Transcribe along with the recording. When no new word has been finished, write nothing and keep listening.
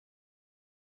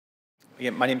Yeah,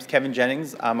 my name is Kevin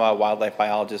Jennings. I'm a wildlife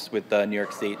biologist with the New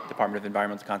York State Department of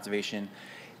Environmental Conservation.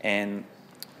 And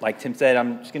like Tim said,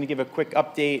 I'm just going to give a quick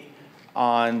update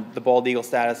on the bald eagle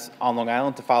status on Long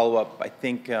Island to follow up, I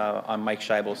think, on Mike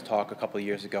Scheibel's talk a couple of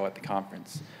years ago at the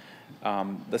conference.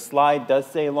 The slide does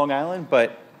say Long Island,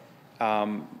 but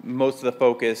most of the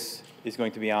focus is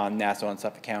going to be on Nassau and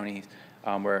Suffolk counties,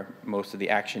 where most of the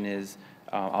action is.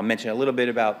 I'll mention a little bit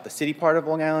about the city part of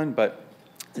Long Island, but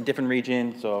it's a different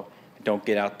region, so I don't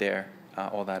get out there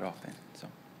all that often.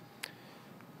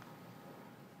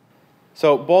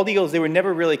 So bald eagles, they were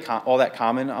never really all that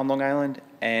common on Long Island,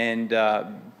 and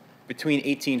between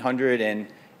 1800 and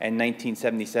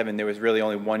 1977, there was really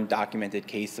only one documented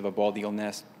case of a bald eagle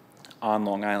nest on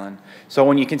Long Island. So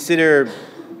when you consider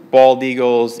bald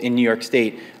eagles in New York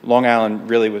State, Long Island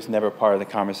really was never part of the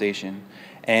conversation.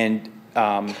 And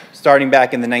starting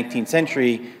back in the 19th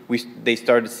century, they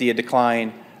started to see a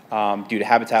decline due to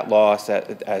habitat loss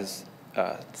as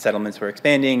settlements were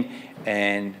expanding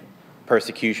and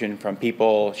persecution from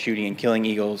people shooting and killing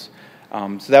eagles.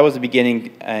 So that was the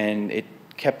beginning, and it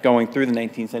kept going through the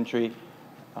 19th century.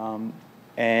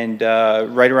 And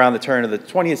right around the turn of the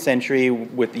 20th century,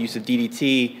 with the use of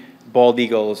DDT, bald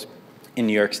eagles in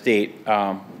New York State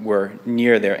were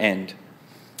near their end.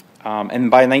 And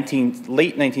by late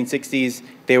 1960s,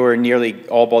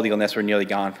 all bald eagle nests were nearly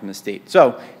gone from the state.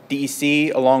 So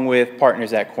DEC, along with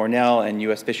partners at Cornell and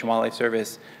U.S. Fish and Wildlife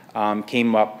Service,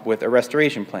 came up with a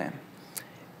restoration plan.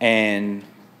 And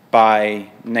by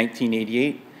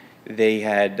 1988, they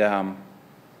had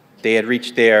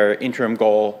reached their interim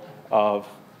goal of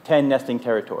 10 nesting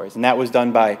territories. And that was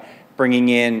done by bringing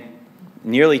in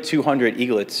nearly 200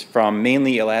 eaglets from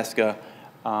mainly Alaska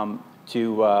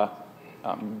to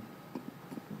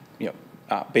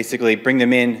basically bring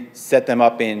them in, set them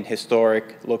up in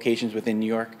historic locations within New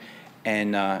York,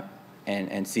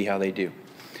 and see how they do.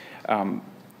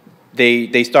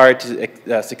 They started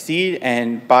to succeed,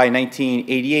 and by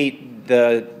 1988,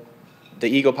 the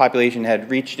eagle population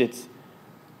had reached its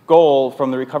goal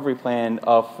from the recovery plan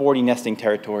of 40 nesting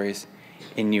territories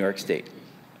in New York State.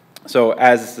 So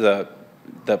as the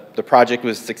project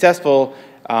was successful,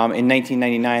 in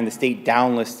 1999, the state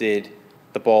downlisted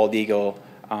the bald eagle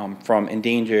from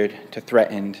endangered to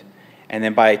threatened, and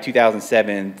then by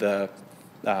 2007, the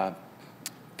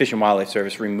Fish and Wildlife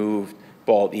Service removed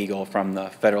bald eagle from the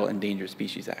Federal Endangered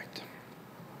Species Act.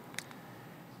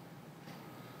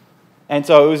 And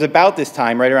so it was about this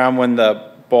time, right around when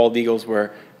the bald eagles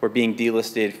were being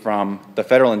delisted from the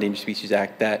Federal Endangered Species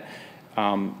Act, that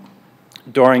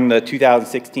during the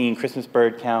 2016 Christmas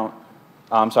bird count,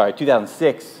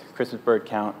 2006 Christmas bird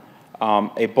count,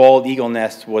 a bald eagle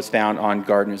nest was found on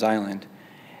Gardiner's Island.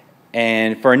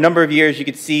 And for a number of years, you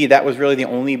could see that was really the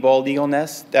only bald eagle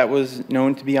nest that was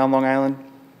known to be on Long Island.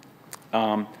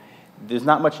 There's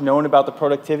not much known about the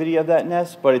productivity of that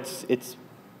nest, but it's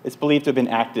believed to have been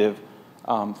active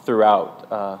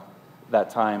throughout that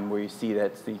time, where you see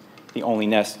that's the only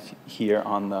nest here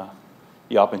on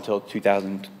up until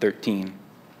 2013.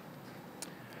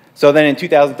 So then in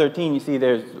 2013, you see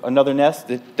there's another nest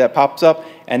that pops up,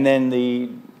 and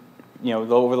then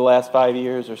over the last 5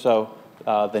 years or so,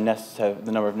 the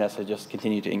number of nests have just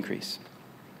continued to increase.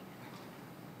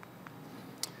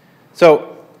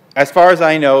 So as far as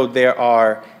I know, there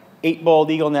are 8 bald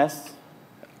eagle nests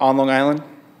on Long Island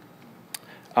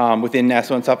within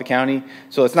Nassau and Suffolk County.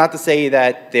 So it's not to say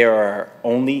that there are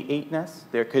only 8 nests.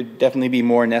 There could definitely be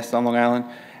more nests on Long Island.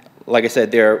 Like I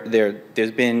said,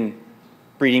 there's been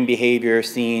breeding behavior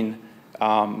seen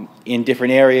in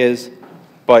different areas,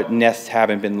 but nests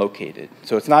haven't been located.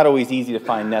 So it's not always easy to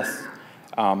find nests.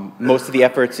 Most of the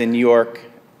efforts in New York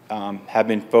have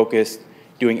been focused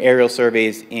doing aerial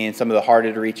surveys in some of the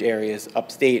harder to reach areas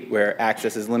upstate where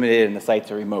access is limited and the sites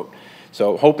are remote.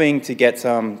 So hoping to get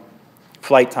some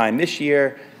flight time this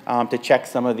year to check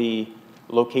some of the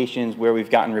locations where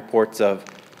we've gotten reports of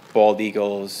bald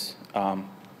eagles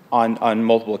on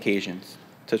multiple occasions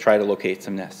to try to locate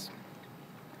some nests.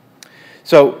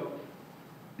 So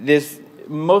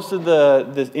most of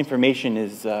this information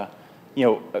is,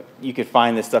 you could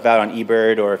find this stuff out on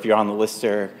eBird, or if you're on the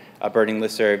listserv, a birding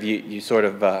listserv, you sort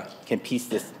of can piece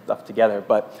this stuff together.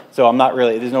 So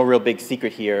there's no real big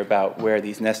secret here about where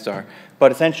these nests are.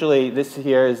 But essentially, this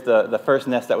here is the first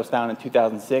nest that was found in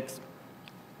 2006.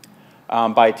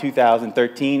 By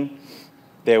 2013,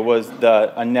 there was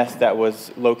a nest that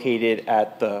was located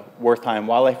at the Wertheim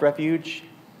Wildlife Refuge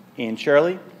in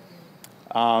Shirley.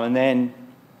 And then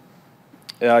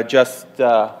just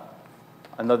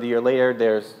another year later,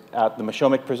 there's at the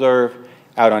Mashomic Preserve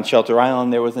out on Shelter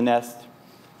Island, there was a nest.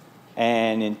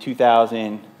 And in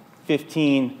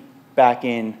 2015, back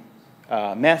in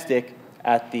NYSDEC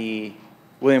at the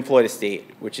William Floyd Estate,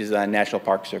 which is a National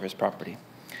Park Service property.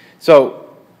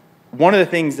 So one of the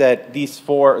things that these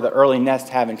the early nests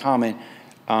have in common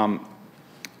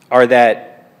are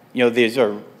that, these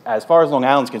are, as far as Long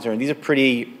Island's concerned, these are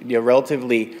pretty,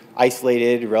 relatively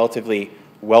isolated, relatively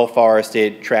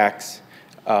well-forested tracts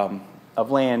of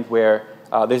land where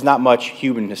there's not much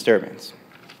human disturbance.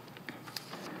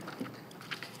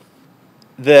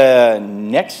 The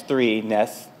next three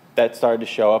nests that started to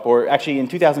show up, or actually in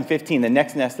 2015, the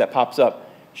next nest that pops up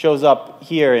shows up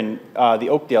here in the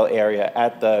Oakdale area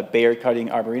at the Bayard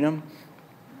Cutting Arboretum.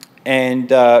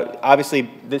 And obviously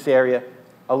this area,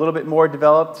 a little bit more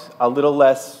developed, a little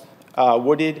less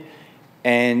wooded,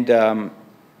 and a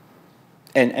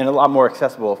lot more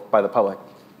accessible by the public.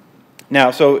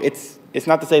 Now, so it's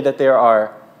not to say that there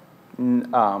are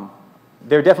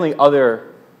definitely other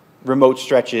remote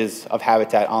stretches of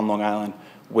habitat on Long Island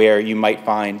where you might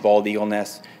find bald eagle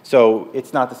nests. So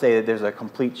it's not to say that there's a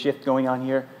complete shift going on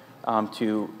here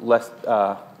to less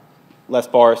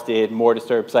forested, more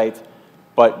disturbed sites,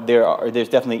 but there's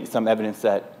definitely some evidence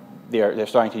that they're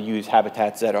starting to use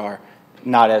habitats that are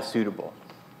not as suitable.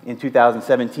 In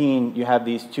 2017, you have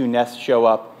these two nests show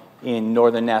up in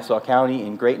northern Nassau County,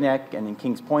 in Great Neck and in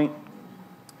Kings Point.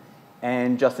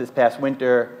 And just this past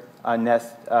winter, a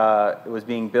nest was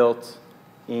being built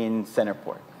in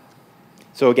Centerport.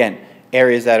 So again,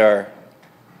 areas that are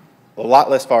a lot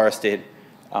less forested,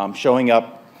 showing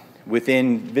up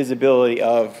within visibility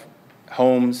of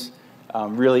homes,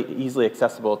 really easily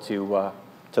accessible to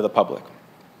the public.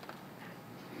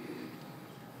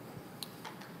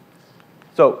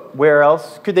 So where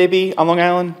else could they be on Long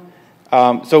Island?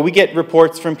 So we get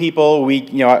reports from people.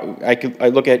 I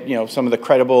look at some of the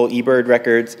credible eBird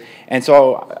records, and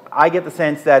so I get the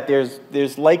sense that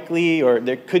there's likely, or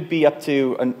there could be up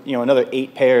to another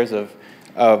 8 pairs of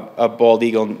bald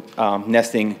eagle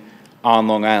nesting on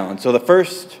Long Island. So the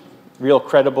first real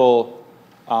credible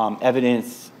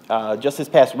evidence just this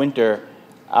past winter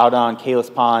out on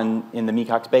Kalis Pond in the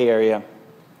Mecox Bay area,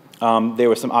 there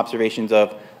were some observations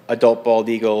of adult bald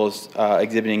eagles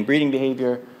exhibiting breeding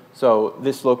behavior. So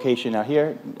this location out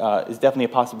here is definitely a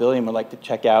possibility, and we'd like to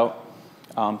check out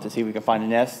to see if we can find a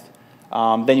nest.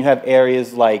 Then you have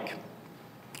areas like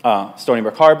Stony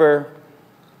Brook Harbor,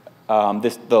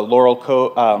 the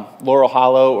Laurel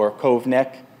Hollow or Cove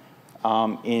Neck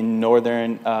in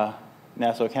northern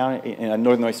Nassau County, in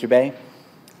northern Oyster Bay.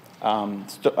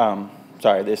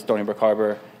 There's Stony Brook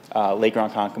Harbor, Lake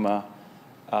Ronkonkoma,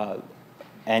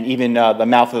 and even the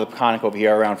mouth of the Peconic over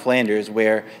here around Flanders,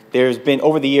 where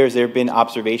over the years, there have been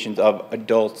observations of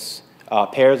adults,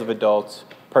 pairs of adults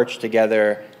perched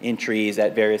together in trees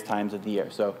at various times of the year.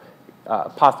 So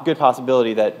good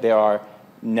possibility that there are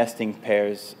nesting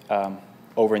pairs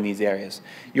over in these areas.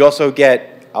 You also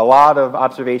get a lot of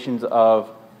observations of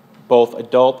both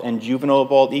adult and juvenile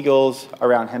bald eagles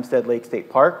around Hempstead Lake State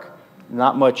Park.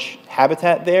 Not much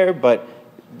habitat there, but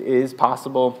it is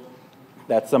possible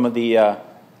that some of the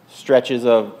stretches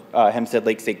of Hempstead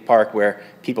Lake State Park where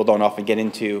people don't often get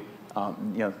into,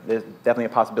 there's definitely a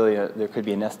possibility that there could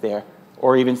be a nest there.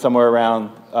 Or even somewhere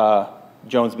around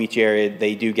Jones Beach area,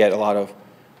 they do get a lot of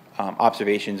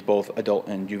observations, both adult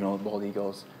and juvenile bald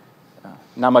eagles.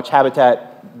 Not much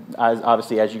habitat,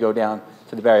 obviously, as you go down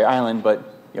to the Barrier Island, but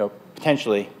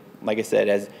potentially, like I said,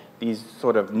 as these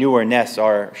sort of newer nests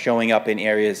are showing up in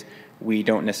areas we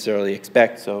don't necessarily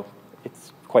expect, so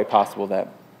it's quite possible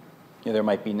that there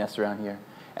might be nests around here.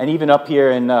 And even up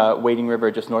here in Wading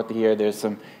River, just north of here, there's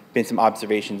been some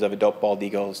observations of adult bald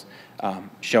eagles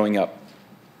showing up.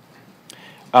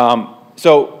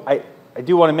 So I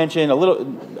do want to mention a little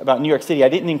about New York City. I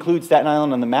didn't include Staten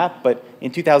Island on the map, but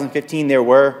in 2015 there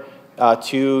were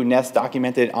 2 nests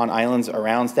documented on islands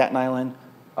around Staten Island,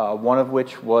 one of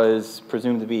which was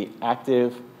presumed to be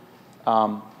active.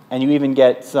 And you even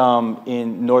get some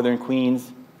in northern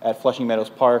Queens at Flushing Meadows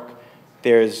Park.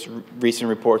 There's recent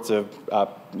reports of a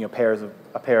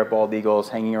pair of bald eagles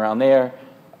hanging around there,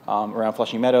 around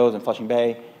Flushing Meadows and Flushing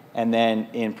Bay. And then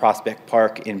in Prospect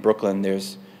Park in Brooklyn,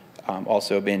 there's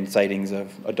also been sightings of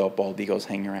adult bald eagles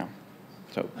hanging around.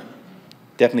 So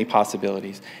definitely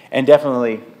possibilities. And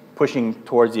definitely pushing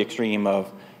towards the extreme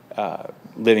of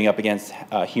living up against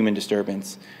human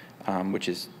disturbance, which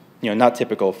is not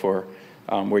typical for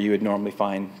where you would normally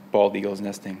find bald eagles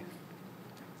nesting.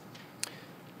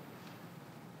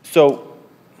 So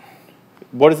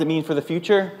what does it mean for the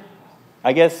future?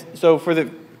 I guess, so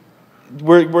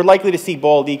we're likely to see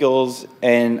bald eagles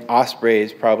and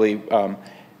ospreys probably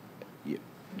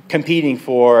competing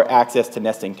for access to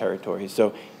nesting territories.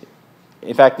 So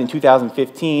in fact, in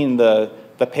 2015, the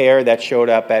the pair that showed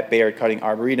up at Bayard Cutting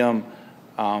Arboretum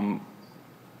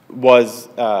was,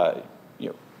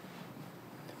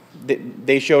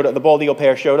 they showed up, the bald eagle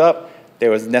pair showed up,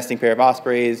 there was a nesting pair of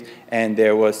ospreys, and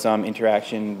there was some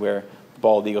interaction where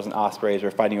bald eagles and ospreys were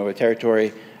fighting over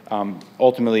territory.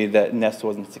 Ultimately, the nest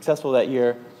wasn't successful that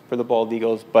year for the bald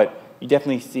eagles, but you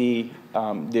definitely see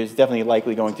there's definitely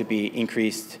likely going to be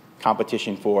increased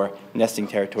competition for nesting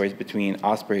territories between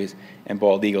ospreys and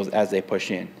bald eagles as they push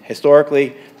in.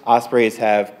 Historically, ospreys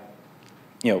have,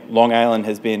 Long Island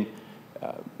has been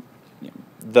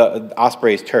the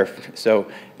osprey's turf. So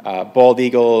bald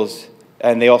eagles,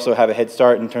 and they also have a head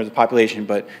start in terms of population,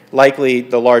 but likely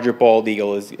the larger bald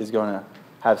eagle is going to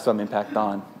have some impact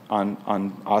on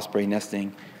osprey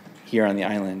nesting here on the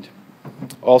island.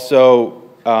 Also,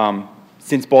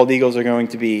 since bald eagles are going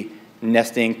to be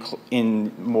nesting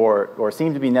in more, or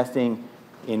seem to be nesting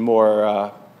in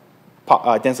more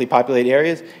densely populated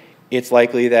areas, it's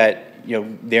likely that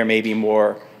there may be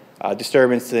more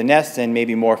disturbance to the nests and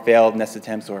maybe more failed nest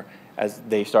attempts, or as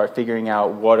they start figuring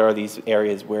out what are these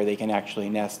areas where they can actually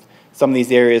nest. Some of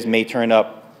these areas may turn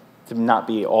up to not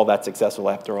be all that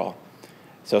successful after all.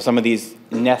 So some of these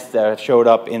nests that have showed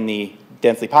up in the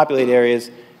densely populated areas,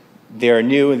 they're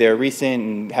new, they're recent,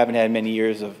 and haven't had many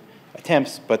years of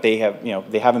attempts, but they have,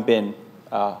 they haven't been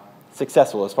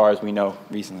successful as far as we know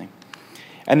recently.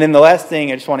 And then the last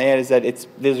thing I just want to add is that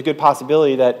there's a good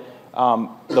possibility that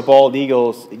the bald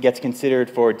eagles gets considered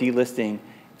for delisting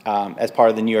as part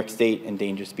of the New York State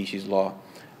endangered species law.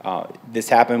 This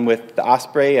happened with the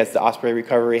osprey. As the osprey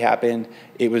recovery happened,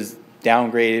 it was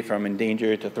downgraded from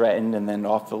endangered to threatened and then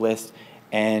off the list.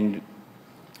 And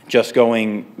just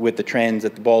going with the trends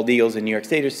that the bald eagles in New York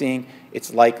State are seeing,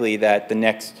 it's likely that the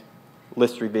next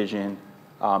list revision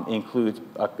includes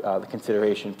the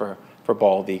consideration for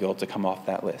bald eagle to come off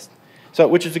that list. So,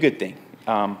 which is a good thing.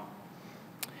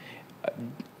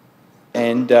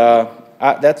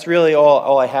 That's really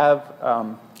all I have.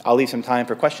 I'll leave some time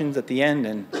for questions at the end,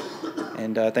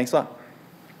 and thanks a lot.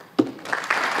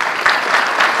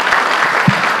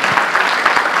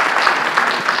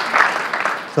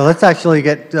 So let's actually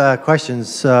get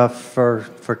questions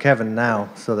for Kevin now,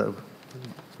 so that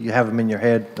you have them in your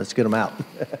head. Let's get them out.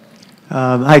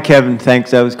 Hi, Kevin.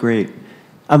 Thanks. That was great.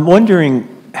 I'm wondering,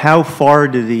 how far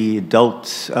do the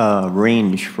adults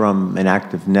range from an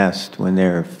active nest when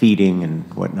they're feeding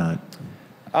and whatnot?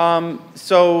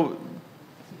 So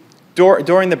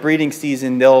during the breeding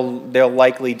season, they'll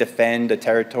likely defend a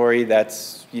territory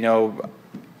that's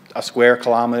a square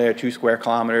kilometer, 2 square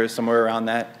kilometers, somewhere around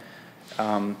that.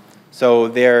 So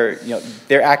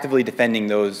they're actively defending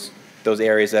those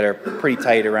areas that are pretty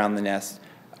tight around the nest.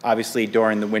 Obviously,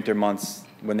 during the winter months,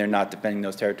 when they're not defending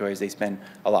those territories, they spend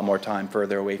a lot more time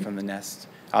further away from the nest.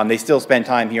 They still spend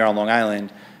time here on Long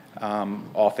Island.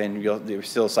 Often, there's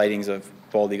still sightings of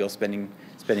bald eagles spending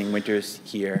winters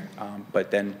here, but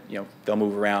then they'll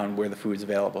move around where the food's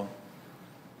available.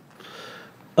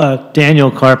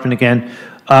 Daniel Carpin again.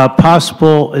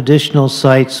 Possible additional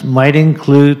sites might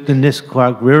include the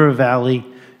Nisqually River Valley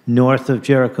north of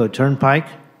Jericho Turnpike.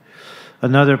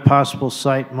 Another possible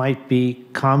site might be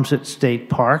Comsett State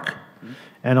Park,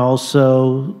 and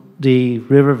also the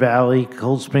River Valley,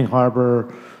 Cold Spring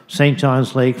Harbor, St.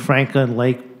 John's Lake, Franklin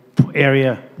Lake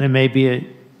area. There may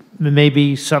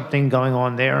be something going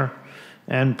on there,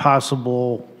 and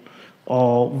possible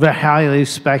the highly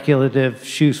speculative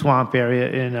Shoe Swamp area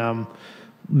in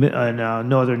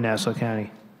northern Nassau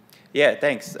County. Yeah,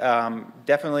 thanks.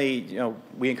 Definitely,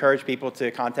 we encourage people to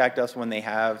contact us when they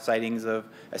have sightings of,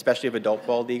 especially of adult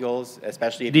bald eagles,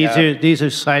 especially if these are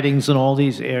sightings in all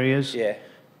these areas. Yeah.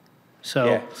 So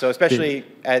yeah. So especially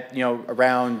at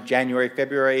around January,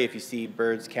 February, if you see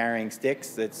birds carrying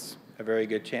sticks, it's a very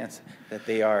good chance that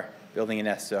they are building a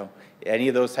nest. So any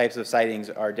of those types of sightings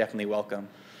are definitely welcome.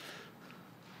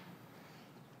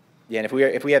 Yeah, and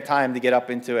if we have time to get up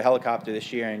into a helicopter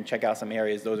this year and check out some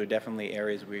areas, those are definitely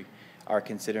areas we are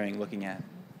considering looking at.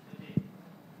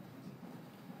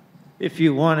 If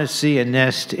you want to see a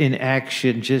nest in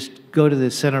action, just go to the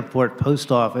Centerport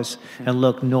Post Office and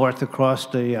look north across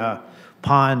the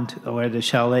pond where the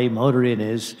Chalet Motor Inn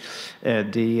is.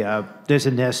 And there's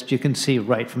a nest you can see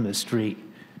right from the street.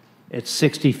 It's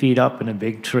 60 feet up in a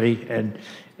big tree, and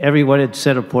everyone at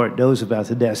Centerport knows about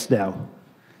the nest now.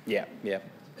 Yeah, yeah.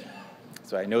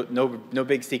 Sorry, no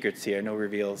big secrets here, no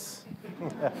reveals.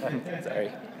 Sorry.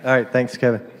 All right, thanks,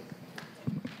 Kevin.